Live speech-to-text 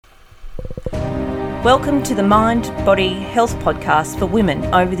Welcome to the Mind, Body, Health podcast for women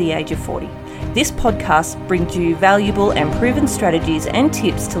over the age of 40. This podcast brings you valuable and proven strategies and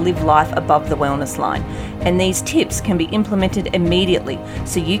tips to live life above the wellness line. And these tips can be implemented immediately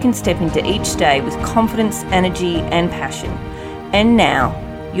so you can step into each day with confidence, energy, and passion. And now,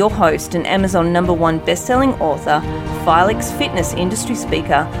 your host and Amazon #1 best-selling author, Filix fitness industry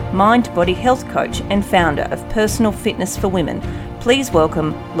speaker, mind, body, health coach, and founder of Personal Fitness for Women. Please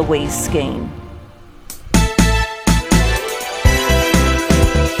welcome Louise Skene.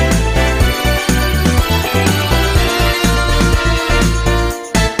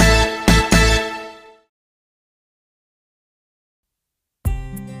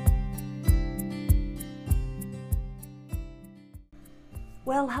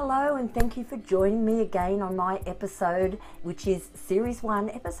 Well, hello, and thank you for joining me again on my episode, which is Series 1,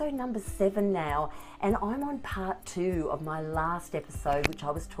 episode number 7 now. And I'm on part 2 of my last episode, which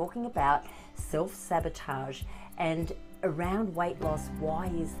I was talking about self-sabotage and around weight loss. Why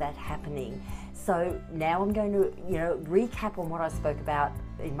is that happening? So now I'm going to, recap on what I spoke about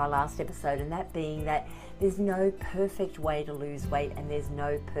in my last episode, and that being that there's no perfect way to lose weight and there's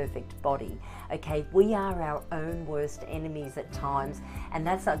no perfect body. Okay, we are our own worst enemies at times, and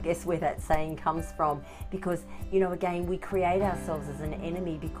that's, I guess, where that saying comes from, because, again, we create ourselves as an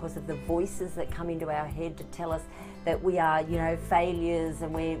enemy because of the voices that come into our head to tell us that we are, failures,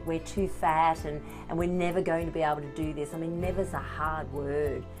 and we're too fat, and we're never going to be able to do this. I mean, never's a hard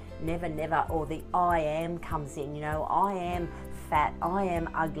word. Never, or the I am comes in, I am fat, I am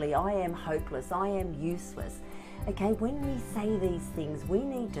ugly, I am hopeless, I am useless. Okay, when we say these things, we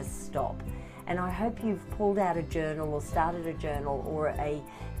need to stop. And I hope you've pulled out a journal or started a journal or a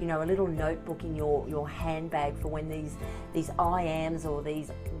little notebook in your handbag for when these I ams or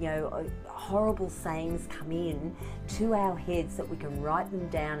these, horrible sayings come in to our heads, that we can write them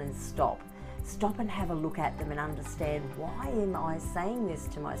down and stop and have a look at them and understand, why am I saying this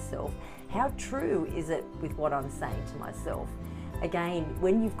to myself? How true is it with what I'm saying to myself? Again,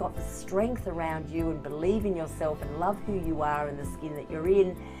 when you've got the strength around you and believe in yourself and love who you are and the skin that you're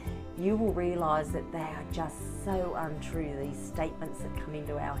in, you will realise that they are just so untrue, these statements that come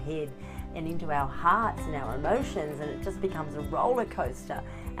into our head and into our hearts and our emotions, and it just becomes a roller coaster,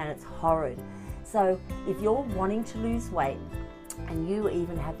 and it's horrid. So if you're wanting to lose weight, and you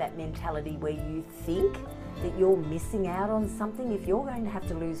even have that mentality where you think that you're missing out on something, if you're going to have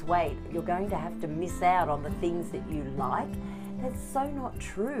to lose weight, you're going to have to miss out on the things that you like, that's so not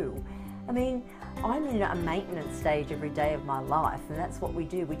true. I mean, I'm in a maintenance stage every day of my life, and that's what we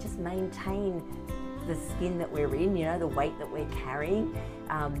do. We just maintain the skin that we're in, the weight that we're carrying,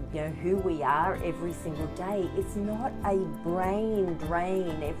 who we are every single day. It's not a brain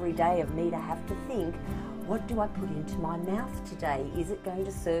drain every day of me to have to think, what do I put into my mouth today? Is it going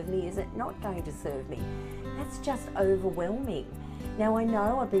to serve me? Is it not going to serve me? That's just overwhelming. Now, I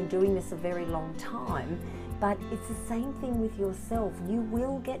know I've been doing this a very long time, but it's the same thing with yourself. You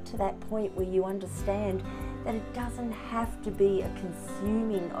will get to that point where you understand that it doesn't have to be a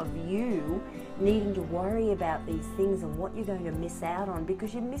consuming of you needing to worry about these things and what you're going to miss out on,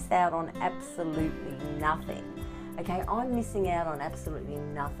 because you miss out on absolutely nothing. Okay, I'm missing out on absolutely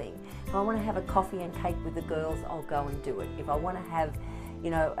nothing. If I want to have a coffee and cake with the girls, I'll go and do it. If I want to have,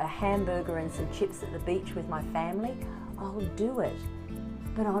 a hamburger and some chips at the beach with my family, I'll do it.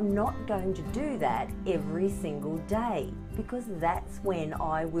 But I'm not going to do that every single day, because that's when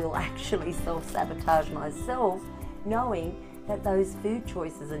I will actually self-sabotage myself, knowing that those food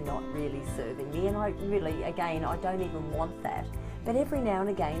choices are not really serving me. And I don't even want that. But every now and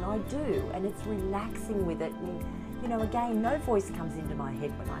again I do, and it's relaxing with it. And, again, no voice comes into my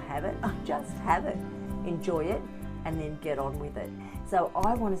head when I have it. I just have it, enjoy it, and then get on with it. So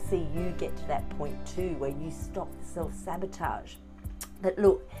I want to see you get to that point too, where you stop the self-sabotage. But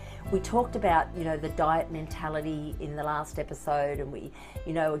look, we talked about, the diet mentality in the last episode, and we've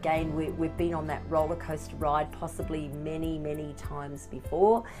been on that roller coaster ride possibly many, many times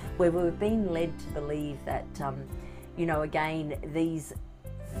before, where we've been led to believe that, these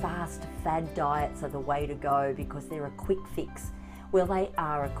fast fad diets are the way to go because they're a quick fix. Well, they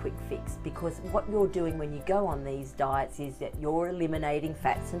are a quick fix, because what you're doing when you go on these diets is that you're eliminating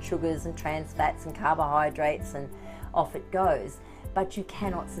fats and sugars and trans fats and carbohydrates, and off it goes. But you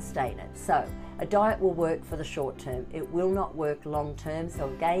cannot sustain it. So a diet will work for the short term. It will not work long term. So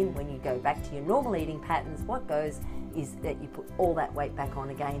again, when you go back to your normal eating patterns, what goes is that you put all that weight back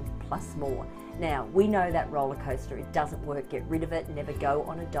on again, plus more. Now, we know that roller coaster, it doesn't work. Get rid of it, never go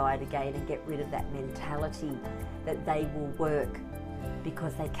on a diet again, and get rid of that mentality that they will work.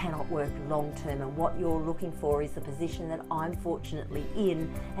 because they cannot work long term. And what you're looking for is the position that I'm fortunately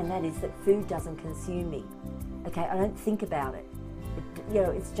in, and that is that food doesn't consume me. Okay, I don't think about it.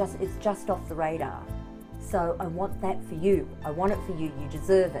 It's just off the radar. So I want that for you. I want it for you. You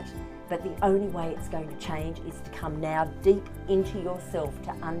deserve it. But the only way it's going to change is to come now deep into yourself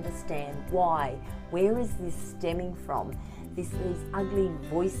to understand why. Where is this stemming from? These ugly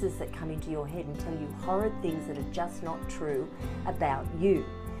voices that come into your head and tell you horrid things that are just not true about you.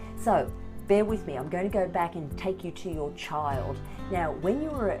 So bear with me. I'm going to go back and take you to your child. Now, when you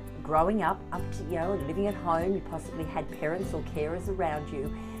were growing up to, living at home, you possibly had parents or carers around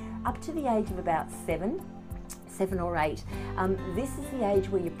you, up to the age of about 7 or 8, this is the age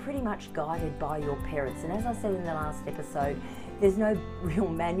where you're pretty much guided by your parents. And as I said in the last episode, there's no real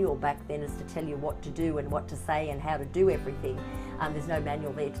manual back then as to tell you what to do and what to say and how to do everything. There's no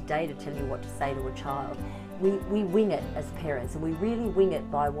manual there today to tell you what to say to a child. We wing it as parents, and we really wing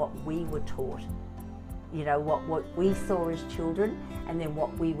it by what we were taught. What we saw as children, and then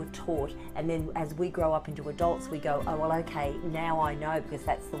what we were taught. And then as we grow up into adults, we go, oh, well, okay, now I know, because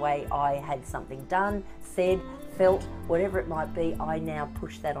that's the way I had something done, said, felt, whatever it might be, I now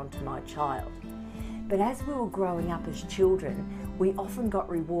push that onto my child. But as we were growing up as children, we often got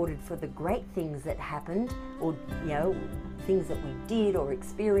rewarded for the great things that happened, or, things that we did or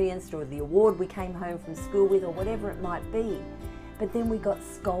experienced, or the award we came home from school with, or whatever it might be. But then we got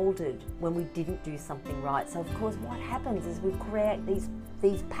scolded when we didn't do something right. So of course what happens is we create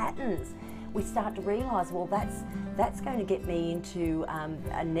these patterns. We start to realise, well, that's going to get me into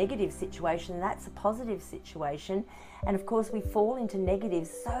a negative situation, that's a positive situation. And of course we fall into negatives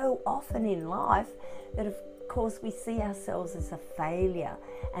so often in life that of course we see ourselves as a failure.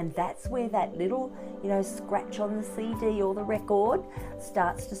 And that's where that little, scratch on the CD or the record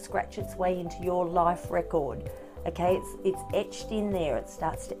starts to scratch its way into your life record. Okay, it's etched in there. It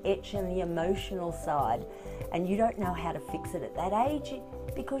starts to etch in the emotional side, and you don't know how to fix it at that age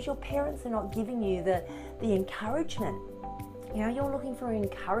because your parents are not giving you the encouragement. You're looking for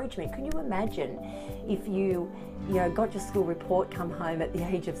encouragement. Can you imagine if you got your school report, come home at the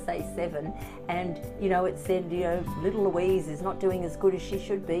age of say 7, and it said little Louise is not doing as good as she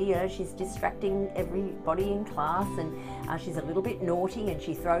should be. She's distracting everybody in class, and she's a little bit naughty, and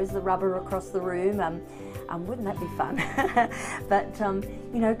she throws the rubber across the room. Wouldn't that be fun? But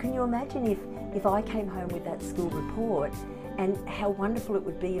can you imagine if I came home with that school report, and how wonderful it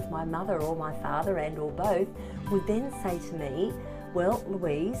would be if my mother or my father and or both would then say to me, well,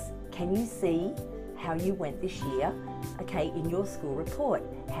 Louise, can you see how you went this year, in your school report?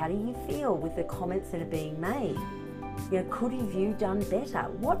 How do you feel with the comments that are being made? Could have you done better?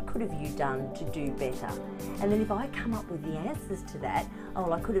 What could have you done to do better? And then if I come up with the answers to that,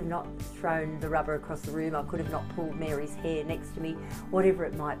 I could have not thrown the rubber across the room, I could have not pulled Mary's hair next to me, whatever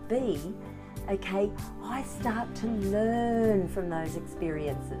it might be, I start to learn from those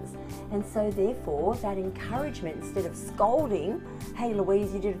experiences. And so therefore, that encouragement, instead of scolding, hey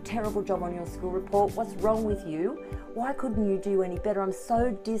Louise, you did a terrible job on your school report, what's wrong with you? Why couldn't you do any better? I'm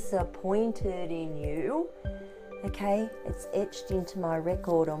so disappointed in you. It's etched into my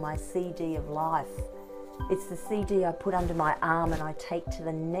record or my CD of life. It's the CD I put under my arm and I take to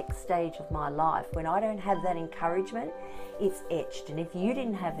the next stage of my life. When I don't have that encouragement, it's etched. And if you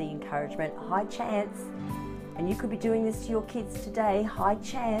didn't have the encouragement, high chance, and you could be doing this to your kids today, high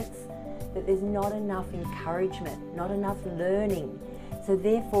chance that there's not enough encouragement, not enough learning. So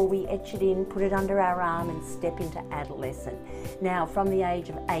therefore we etch it in, put it under our arm and step into adolescent. Now from the age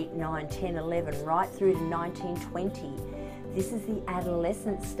of 8, 9, 10, 11, right through to 19, 20, this is the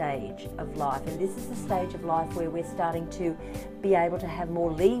adolescent stage of life, and this is the stage of life where we're starting to be able to have more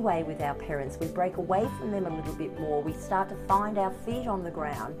leeway with our parents. We break away from them a little bit more. We start to find our feet on the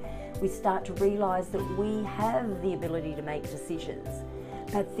ground. We start to realise that we have the ability to make decisions.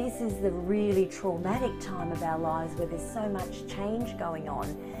 But this is the really traumatic time of our lives where there's so much change going on,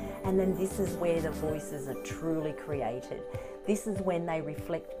 and then this is where the voices are truly created. This is when they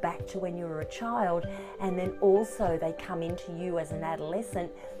reflect back to when you were a child, and then also they come into you as an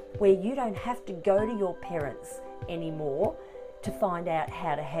adolescent, where you don't have to go to your parents anymore to find out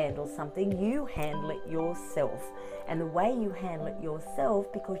how to handle something. You handle it yourself. And the way you handle it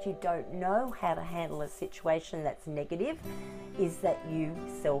yourself, because you don't know how to handle a situation that's negative, is that you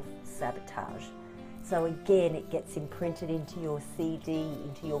self-sabotage. So again, it gets imprinted into your CD,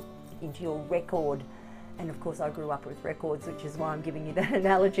 into your record. And of course I grew up with records, which is why I'm giving you that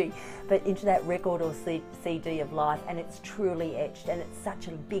analogy, but into that record or CD of life, and it's truly etched, and it's such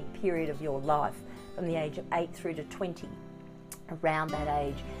a big period of your life from the age of 8 through to 20. around that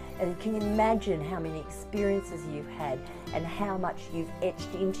age. And can you imagine how many experiences you've had and how much you've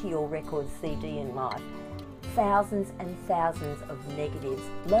etched into your record CD in life? Thousands and thousands of negatives,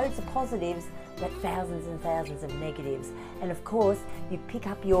 loads of positives, but thousands and thousands of negatives. And of course, you pick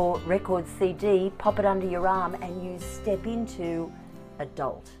up your record CD, pop it under your arm, and you step into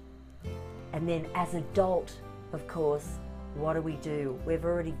adult. And then as adult, of course, what do? We've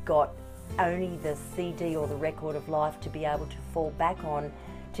already got only the CD or the record of life to be able to fall back on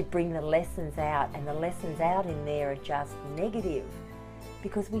to bring the lessons out, and the lessons out in there are just negative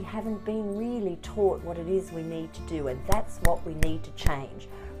because we haven't been really taught what it is we need to do, and that's what we need to change.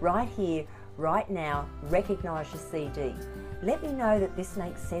 Right here, right now, recognise your CD. Let me know that this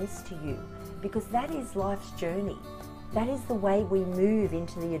makes sense to you, because that is life's journey. That is the way we move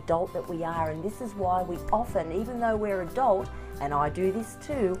into the adult that we are, and this is why we often, even though we're adult, and I do this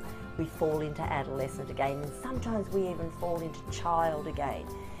too, we fall into adolescent again, and sometimes we even fall into child again.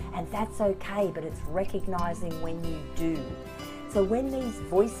 And that's okay, but it's recognising when you do. So when these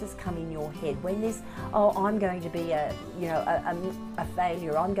voices come in your head, when this, oh, I'm going to be a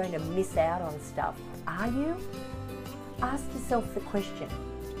failure, I'm going to miss out on stuff, are you? Ask yourself the question,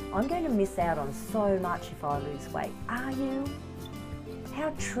 I'm going to miss out on so much if I lose weight. Are you?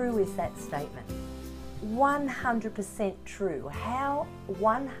 How true is that statement? 100% true. How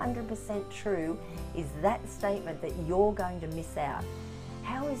 100% true is that statement that you're going to miss out?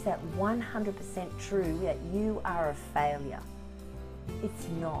 How is that 100% true that you are a failure? It's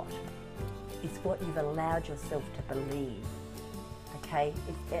not. It's what you've allowed yourself to believe. Okay?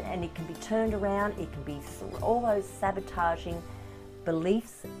 And it can be turned around, it can be all those sabotaging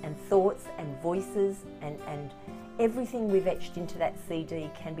beliefs and thoughts and voices and everything we've etched into that CD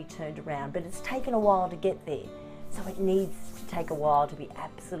can be turned around, but it's taken a while to get there. So it needs to take a while to be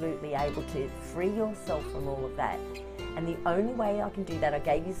absolutely able to free yourself from all of that. And the only way I can do that, I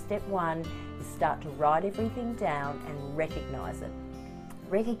gave you step 1, is start to write everything down and recognise it.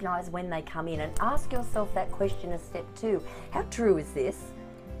 Recognise when they come in and ask yourself that question as step 2. How true is this?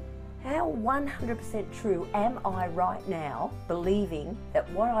 How 100% true am I right now believing that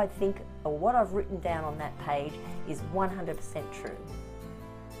what I think or what I've written down on that page is 100% true?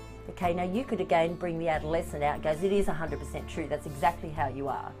 Okay, now you could again bring the adolescent out, goes, it is 100% true, that's exactly how you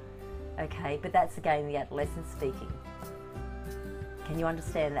are. Okay, but that's again the adolescent speaking. Can you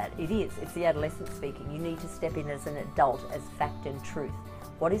understand that? It is, it's the adolescent speaking. You need to step in as an adult, as fact and truth.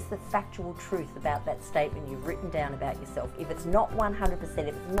 What is the factual truth about that statement you've written down about yourself? If it's not 100%,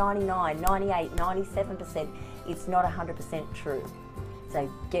 if it's 99, 98, 97%, it's not 100% true. So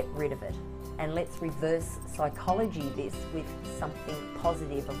get rid of it. And let's reverse psychology this with something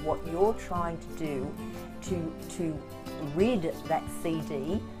positive of what you're trying to do to rid that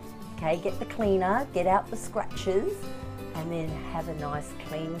CD. Okay, get the cleaner, get out the scratches, and then have a nice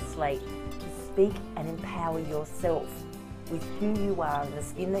clean slate to speak and empower yourself with who you are and the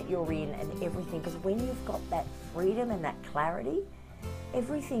skin that you're in and everything. Because when you've got that freedom and that clarity,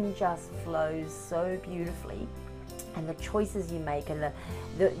 everything just flows so beautifully. And the choices you make and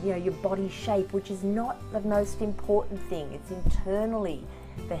your body shape, which is not the most important thing, it's internally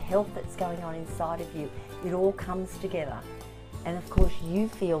the health that's going on inside of you. It all comes together. And of course you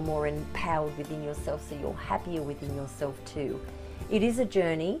feel more empowered within yourself, so you're happier within yourself too. It is a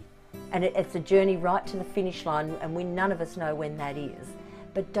journey, and it's a journey right to the finish line, and none of us know when that is.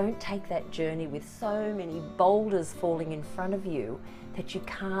 But don't take that journey with so many boulders falling in front of you that you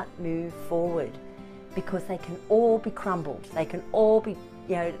can't move forward, because they can all be crumbled, they can all be,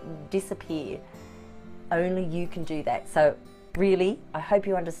 disappear. Only you can do that. So really, I hope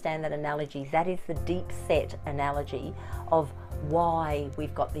you understand that analogy. That is the deep set analogy of why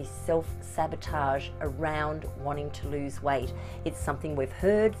we've got this self-sabotage around wanting to lose weight. It's something we've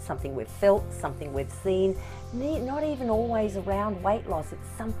heard, something we've felt, something we've seen, not even always around weight loss. It's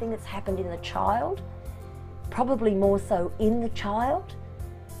something that's happened in the child, probably more so in the child,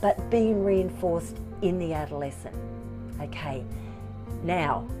 but being reinforced in the adolescent. Okay,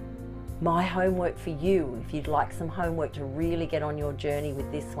 now my homework for you, if you'd like some homework to really get on your journey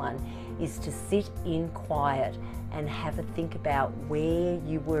with this one, is to sit in quiet and have a think about where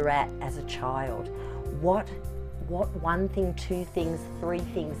you were at as a child. What one thing, two things, three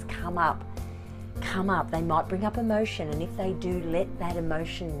things come up. They might bring up emotion, and if they do, let that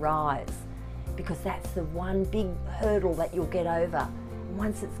emotion rise, because that's the one big hurdle that you'll get over.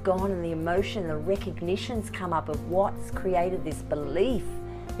 Once it's gone and the emotion, the recognitions come up of what's created this belief,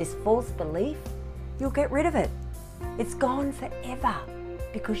 this false belief, you'll get rid of it. It's gone forever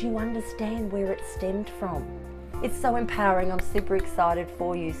because you understand where it stemmed from. It's so empowering. I'm super excited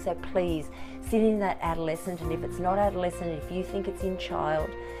for you. So please sit in that adolescent, and if it's not adolescent, if you think it's in child,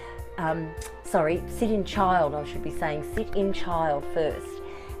 sit in child, I should be saying, sit in child first.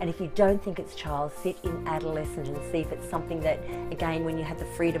 And if you don't think it's child, sit in adolescent and see if it's something that, again, when you had the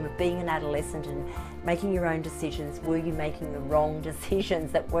freedom of being an adolescent and making your own decisions, were you making the wrong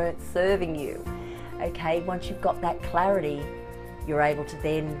decisions that weren't serving you? Okay, once you've got that clarity, you're able to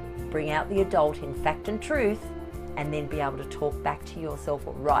then bring out the adult in fact and truth, and then be able to talk back to yourself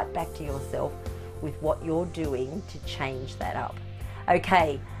or write back to yourself with what you're doing to change that up.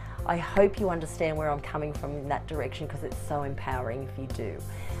 Okay, I hope you understand where I'm coming from in that direction, because it's so empowering if you do.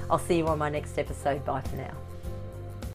 I'll see you on my next episode. Bye for now.